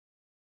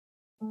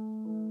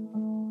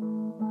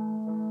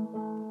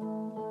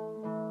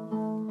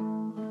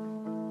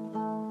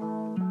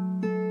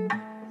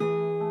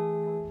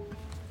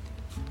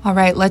All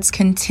right, let's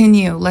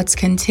continue. Let's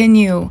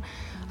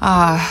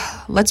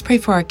pray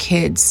for our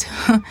kids.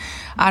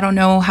 I don't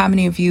know how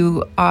many of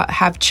you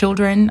have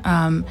children.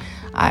 I'm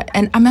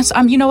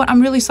you know what?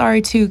 I'm really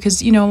sorry too,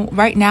 because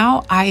right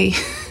now I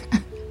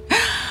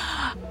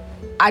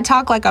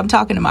talk like I'm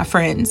talking to my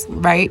friends,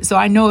 right? So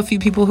I know a few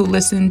people who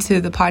listen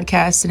to the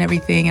podcast and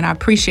everything, and I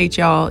appreciate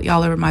y'all.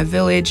 Y'all are my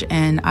village,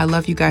 and I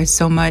love you guys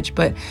so much.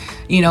 But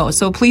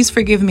so please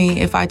forgive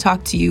me if I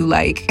talk to you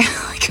like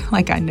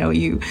I know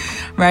you,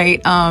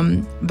 right?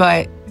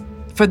 But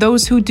for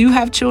those who do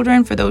have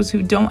children, for those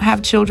who don't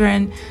have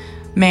children,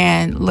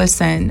 man,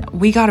 listen,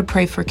 we got to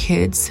pray for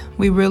kids.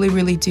 We really,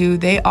 really do.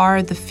 They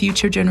are the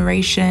future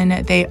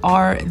generation. They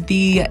are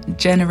the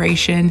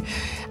generation.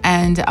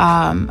 And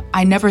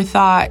I never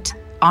thought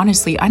I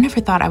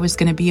was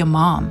going to be a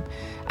mom,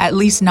 at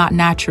least not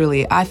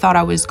naturally. I thought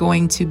I was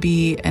going to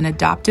be an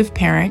adoptive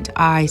parent.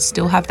 I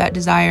still have that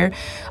desire.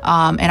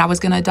 And I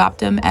was going to adopt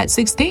them at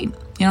 16.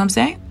 You know what I'm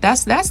saying?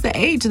 That's the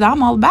age that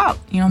I'm all about.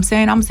 You know what I'm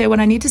saying? I'm going to say what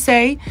I need to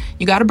say.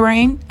 You got a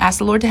brain. Ask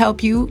the Lord to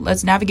help you.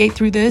 Let's navigate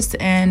through this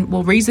and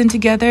we'll reason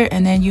together,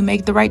 and then you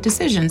make the right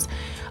decisions.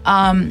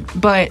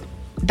 But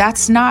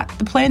that's not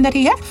the plan that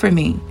he had for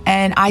me.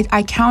 And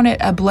I count it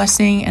a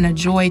blessing and a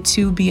joy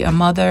to be a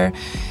mother,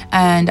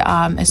 and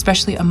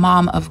especially a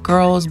mom of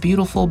girls,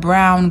 beautiful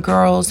brown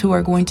girls who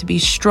are going to be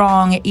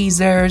strong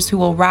Eazers, who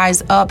will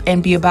rise up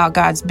and be about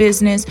God's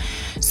business.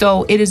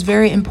 So it is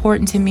very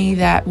important to me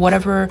that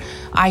whatever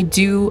I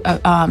do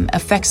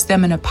affects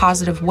them in a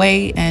positive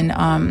way, and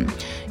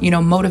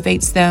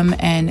motivates them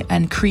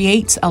and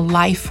creates a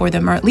life for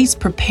them, or at least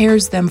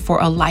prepares them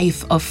for a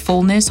life of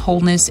fullness,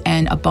 wholeness,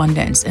 and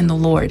abundance in the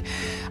Lord.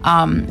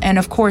 And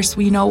of course,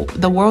 we know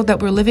the world that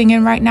we're living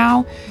in right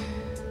now.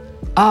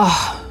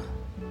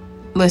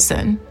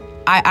 Listen,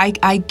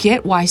 I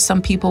get why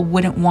some people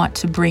wouldn't want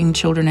to bring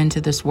children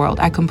into this world.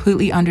 I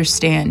completely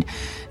understand.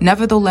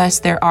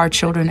 Nevertheless, there are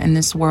children in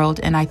this world,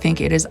 and I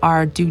think it is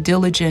our due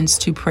diligence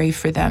to pray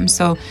for them.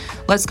 So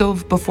let's go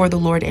before the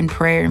Lord in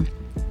prayer.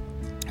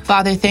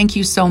 Father, thank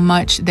you so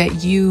much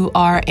that you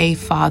are a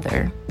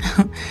father.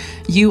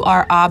 You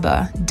are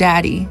Abba,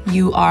 Daddy.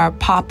 You are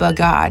Papa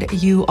God.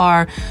 You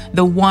are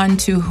the one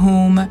to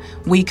whom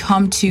we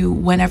come to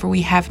whenever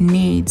we have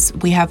needs,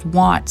 we have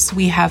wants,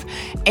 we have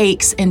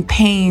aches and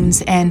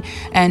pains, and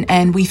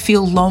we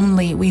feel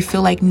lonely. We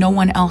feel like no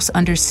one else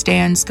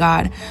understands,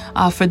 God.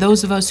 For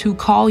those of us who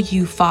call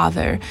you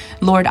Father,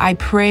 Lord, I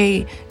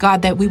pray,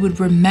 God, that we would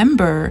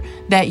remember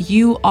that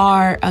you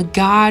are a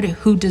God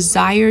who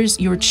desires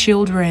your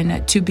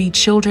children to be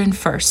children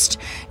first.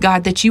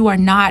 God, that your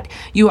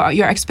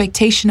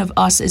expectation of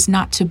us is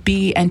not to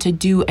be and to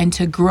do and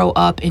to grow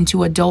up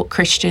into adult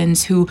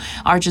Christians who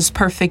are just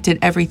perfect at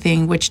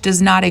everything, which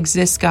does not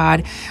exist,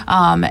 God,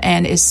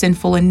 and is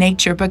sinful in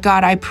nature. But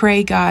God, I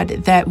pray, God,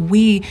 that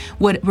we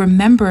would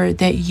remember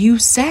that you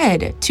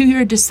said to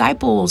your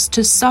disciples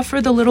to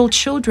suffer the little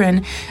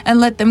children and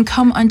let them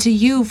come unto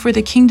you, for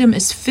the kingdom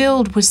is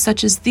filled with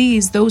such as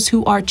these, those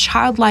who are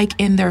childlike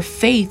in their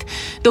faith,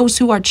 those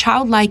who are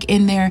childlike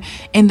in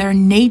their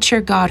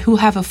nature, God, who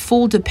have a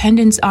full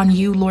dependence on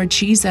you, Lord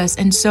Jesus.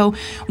 And so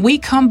we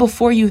come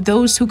before you,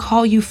 those who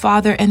call you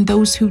Father and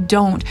those who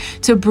don't,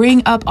 to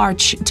bring our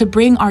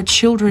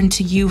children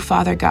to you,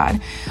 Father God,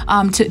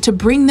 to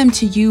bring them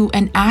to you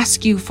and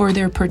ask you for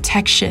their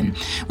protection.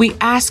 We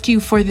ask you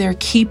for their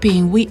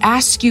keeping. We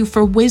ask you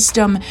for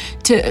wisdom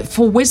to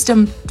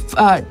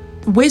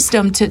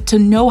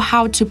know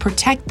how to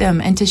protect them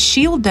and to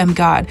shield them,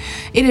 God.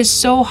 It is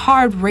so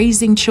hard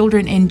raising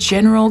children in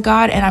general,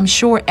 God, and I'm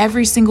sure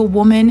every single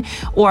woman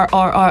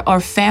or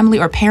family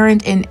or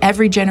parent in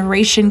every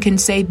generation can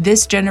say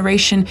this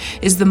generation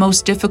is the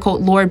most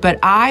difficult, Lord, but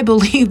I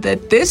believe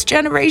that this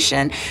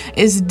generation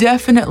is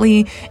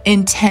definitely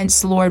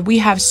intense, Lord. We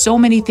have so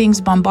many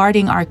things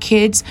bombarding our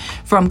kids,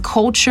 from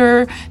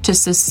culture to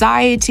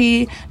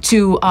society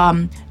to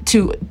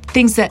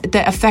things that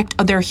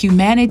affect their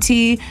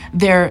humanity,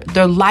 their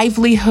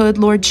livelihood,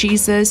 Lord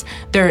Jesus,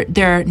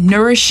 their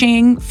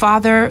nourishing,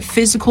 Father,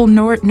 physical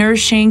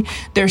nourishing,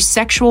 their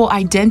sexual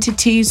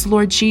identities,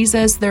 Lord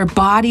Jesus, their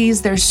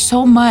bodies. There's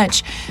so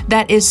much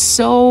that is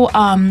so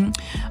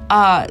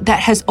that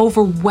has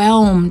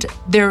overwhelmed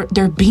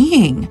their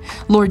being,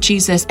 Lord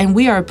Jesus. And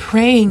we are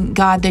praying,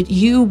 God, that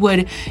you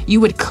would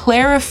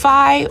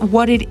clarify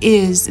what it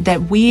is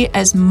that we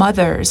as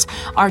mothers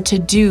are to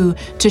do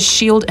to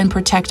shield and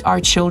protect our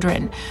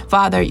children.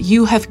 Father,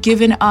 you have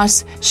given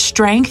us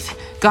strength,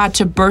 God,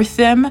 to birth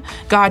them,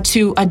 God,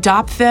 to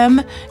adopt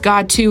them,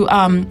 God, to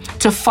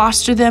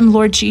foster them,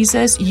 Lord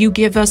Jesus. You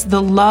give us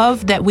the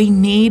love that we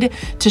need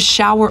to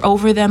shower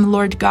over them,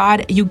 Lord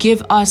God. You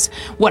give us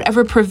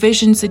whatever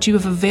provisions that you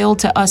have availed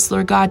to us,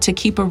 Lord God, to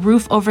keep a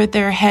roof over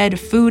their head,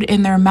 food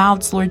in their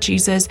mouths, Lord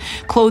Jesus,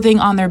 clothing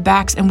on their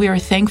backs, and we are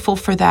thankful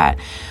for that.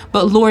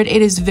 But Lord,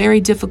 it is very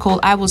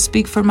difficult. I will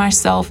speak for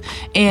myself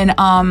in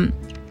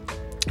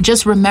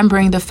just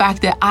remembering the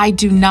fact that I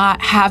do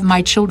not have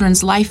my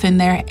children's life in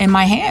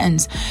my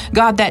hands.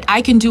 God, that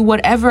I can do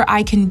whatever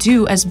I can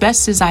do as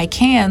best as I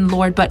can,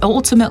 Lord, but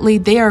ultimately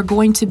they are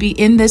going to be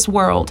in this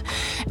world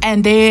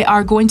and they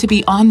are going to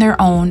be on their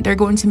own. They're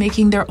going to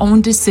making their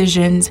own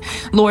decisions,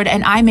 Lord,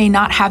 and I may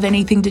not have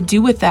anything to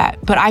do with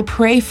that. But I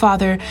pray,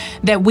 Father,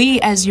 that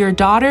we as your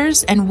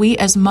daughters and we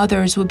as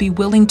mothers would be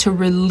willing to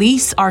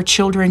release our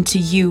children to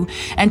you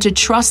and to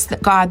trust,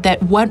 God,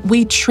 that what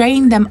we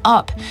train them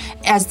up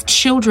as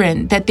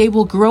children, that they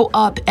will grow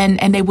up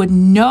and they would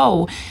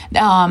know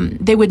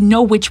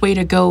which way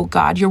to go,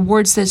 God. Your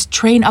word says,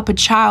 train up a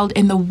child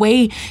in the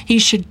way he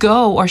should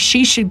go or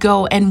she should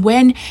go. And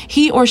when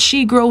he or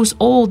she grows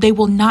old, they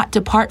will not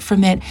depart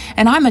from it.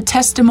 And I'm a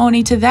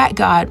testimony to that,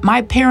 God.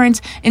 My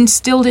parents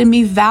instilled in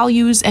me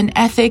values and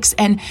ethics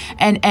and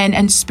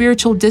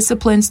spiritual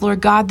disciplines,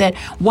 Lord God, that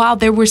while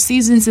there were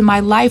seasons in my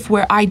life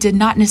where I did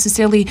not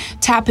necessarily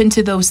tap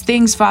into those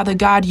things, Father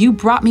God, you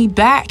brought me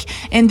back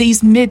in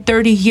these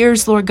mid-30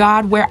 years, Lord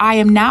God, where I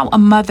am now a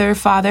mother,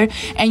 Father,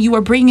 and you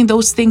are bringing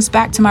those things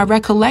back to my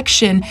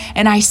recollection.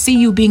 And I see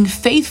you being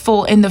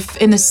faithful in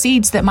the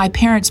seeds that my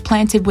parents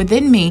planted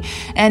within me.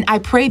 And I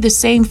pray the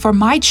same for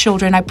my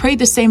children. I pray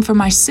the same for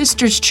my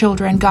sister's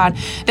children, God,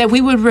 that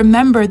we would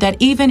remember that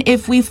even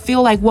if we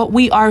feel like what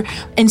we are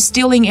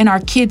instilling in our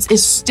kids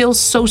is still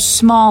so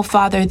small,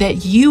 Father,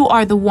 that you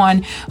are the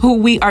one who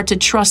we are to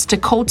trust to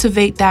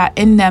cultivate that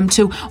in them,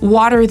 to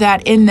water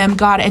that in them,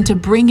 God, and to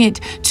bring it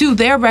to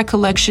their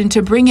recollection,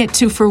 to bring it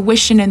to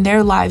fruition in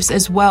their lives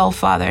as well,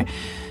 Father.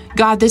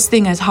 God, this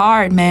thing is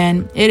hard,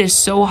 man. It is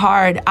so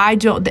hard.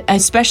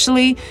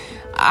 Especially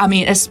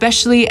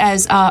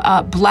as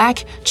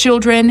Black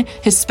children,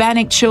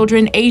 Hispanic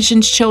children,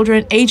 Asian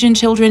children,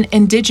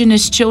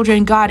 Indigenous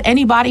children, God,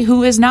 anybody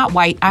who is not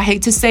white. I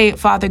hate to say it,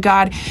 Father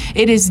God,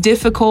 it is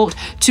difficult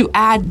to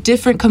add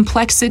different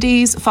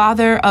complexities,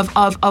 Father,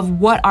 of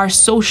what our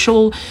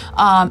social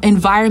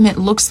environment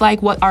looks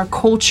like, what our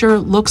culture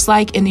looks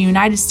like in the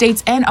United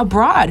States and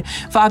abroad,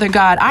 Father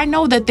God. I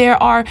know that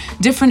there are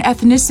different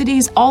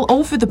ethnicities all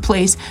over the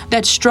place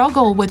that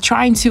struggle with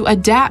trying to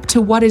adapt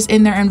to what is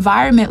in their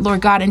environment,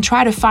 Lord God, and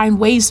try to find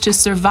ways to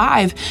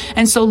survive.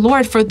 And so,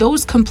 Lord, for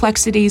those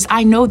complexities,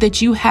 I know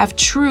that you have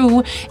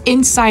true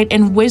insight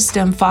and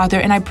wisdom, Father.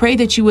 And I pray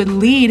that you would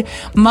lead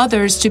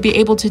mothers to be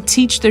able to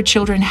teach their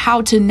children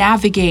how to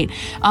navigate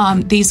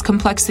these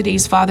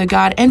complexities, Father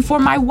God. And for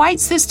my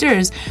white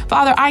sisters,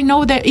 Father, I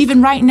know that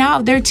even right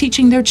now they're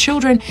teaching their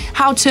children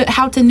how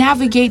to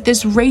navigate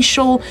this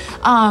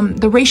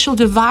the racial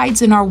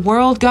divides in our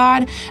world,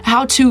 God,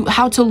 how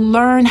to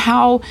learn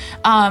how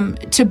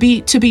to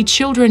be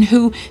children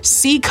who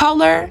see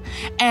color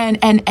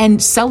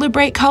and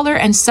celebrate color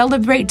and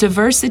celebrate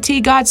diversity,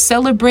 God,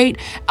 celebrate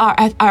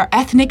our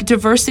ethnic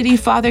diversity,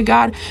 Father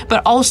God,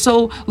 but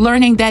also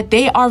learning that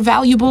they are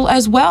valuable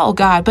as well,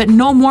 God, but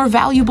no more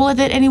valuable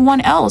than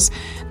anyone else.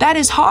 That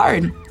is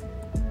hard.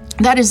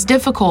 That is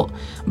difficult.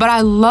 But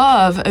I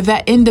love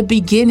that in the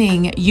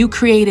beginning, you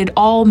created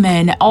all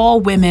men,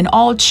 all women,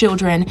 all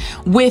children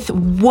with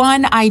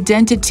one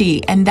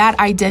identity. And that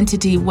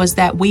identity was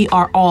that we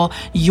are all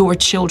your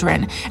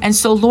children. And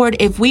so, Lord,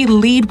 if we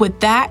lead with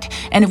that,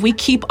 and if we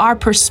keep our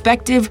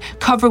perspective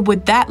covered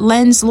with that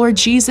lens, Lord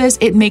Jesus,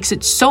 it makes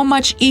it so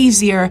much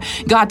easier,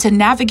 God, to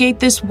navigate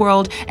this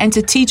world and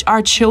to teach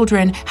our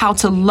children how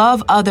to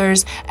love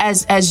others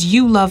as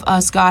you love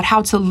us, God,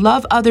 how to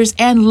love others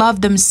and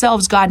love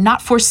themselves, God,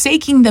 not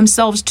forsaking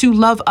themselves to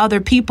love other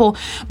people,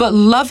 but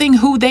loving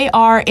who they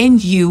are in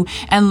you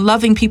and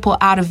loving people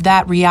out of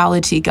that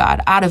reality,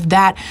 God, out of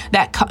that,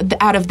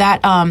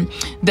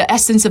 the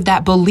essence of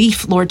that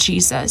belief, Lord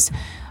Jesus.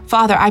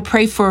 Father, I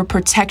pray for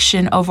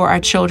protection over our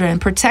children.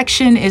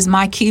 Protection is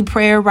my key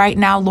prayer right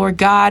now, Lord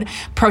God.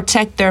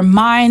 Protect their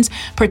minds,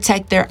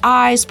 protect their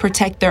eyes,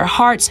 protect their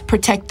hearts,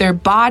 protect their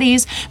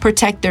bodies,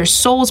 protect their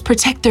souls,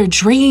 protect their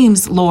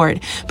dreams,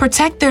 Lord.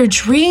 Protect their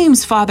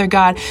dreams, Father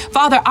God.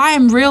 Father, I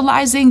am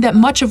realizing that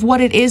much of what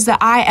it is that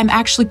I am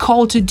actually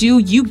called to do,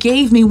 you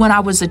gave me when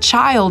I was a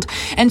child.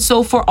 And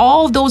so for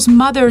all of those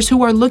mothers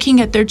who are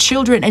looking at their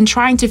children and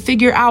trying to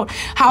figure out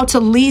how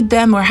to lead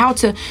them or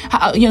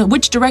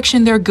which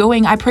direction they're going,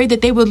 I pray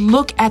that they would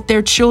look at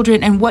their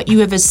children and what you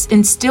have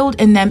instilled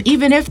in them,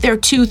 even if they're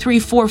 2, 3,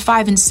 4,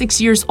 5, and 6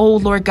 years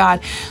old, Lord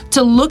God,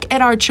 to look at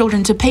our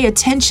children, to pay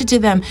attention to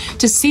them,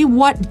 to see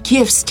what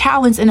gifts,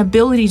 talents, and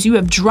abilities you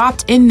have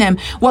dropped in them,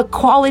 what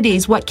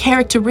qualities, what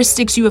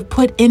characteristics you have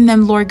put in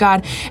them, Lord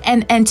God,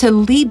 and to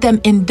lead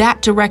them in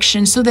that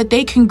direction so that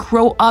they can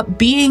grow up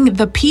being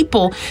the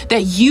people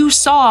that you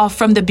saw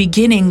from the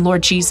beginning,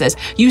 Lord Jesus.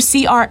 You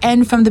see our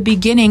end from the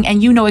beginning,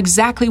 and you know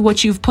exactly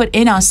what you've put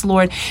in us,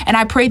 Lord. And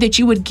I pray pray that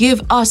you would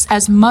give us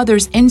as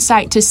mothers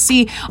insight to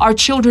see our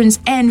children's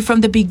end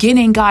from the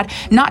beginning, God,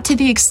 not to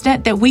the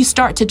extent that we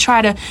start to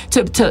try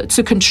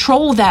to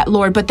control that,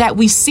 Lord, but that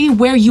we see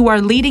where you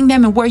are leading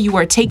them and where you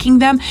are taking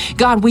them.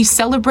 God, we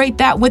celebrate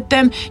that with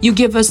them. You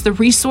give us the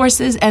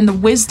resources and the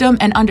wisdom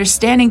and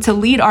understanding to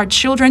lead our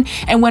children.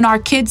 And when our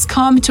kids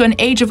come to an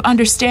age of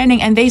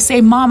understanding and they say,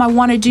 Mom, I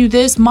want to do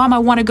this, Mom, I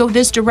want to go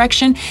this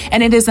direction,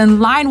 and it is in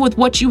line with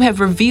what you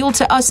have revealed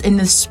to us in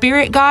the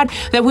Spirit, God,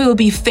 that we will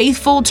be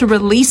faithful to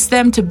release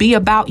them to be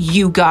about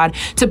you, God,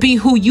 to be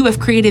who you have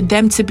created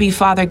them to be,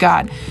 Father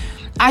God.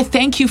 I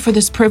thank you for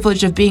this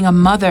privilege of being a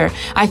mother.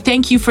 I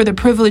thank you for the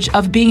privilege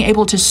of being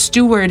able to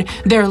steward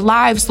their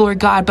lives, Lord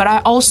God. But I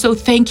also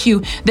thank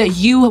you that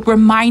you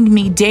remind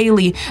me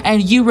daily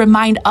and you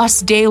remind us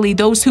daily,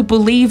 those who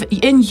believe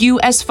in you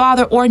as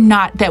Father or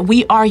not, that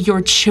we are your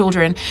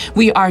children.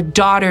 We are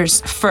daughters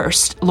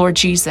first, Lord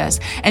Jesus.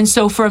 And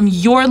so from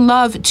your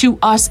love to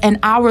us and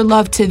our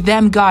love to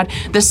them, God,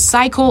 the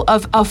cycle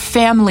of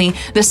family,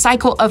 the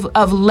cycle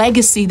of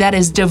legacy that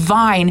is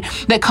divine,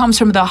 that comes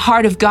from the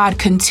heart of God,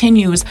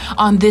 continues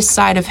on this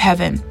side of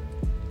heaven.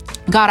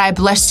 God, I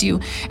bless you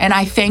and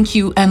I thank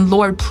you. And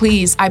Lord,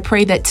 please, I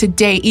pray that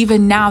today,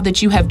 even now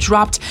that you have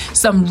dropped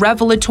some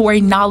revelatory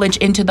knowledge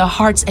into the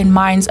hearts and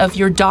minds of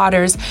your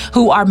daughters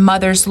who are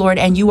mothers, Lord,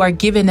 and you are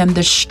giving them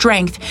the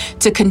strength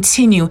to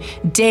continue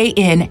day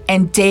in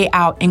and day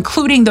out,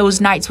 including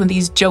those nights when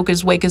these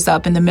jokers wake us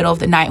up in the middle of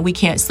the night and we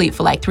can't sleep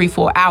for like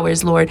 3-4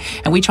 hours, Lord,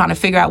 and we trying to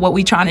figure out what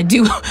we trying to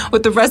do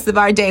with the rest of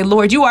our day.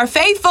 Lord, you are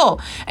faithful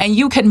and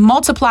you can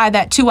multiply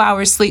that 2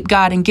 hours sleep,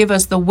 God, and give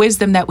us the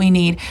wisdom that we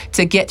need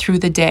to get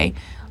through the day.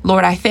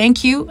 Lord, I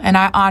thank you and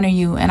I honor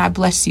you and I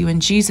bless you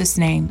in Jesus'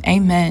 name.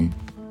 Amen.